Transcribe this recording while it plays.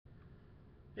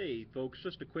Hey folks,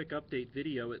 just a quick update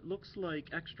video. It looks like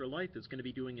Extra Life is going to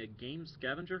be doing a game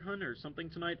scavenger hunt or something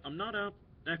tonight. I'm not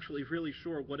actually really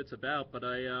sure what it's about, but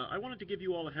I wanted to give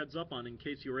you all a heads up on in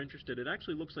case you were interested. It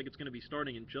actually looks like it's going to be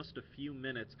starting in just a few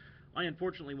minutes. I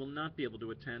unfortunately will not be able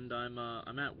to attend.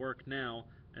 I'm at work now,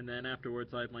 and then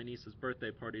afterwards I have my niece's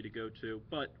birthday party to go to.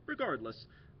 But regardless,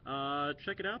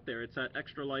 check it out there. It's at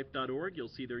extralife.org. You'll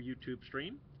see their YouTube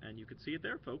stream, and you can see it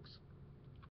there, folks.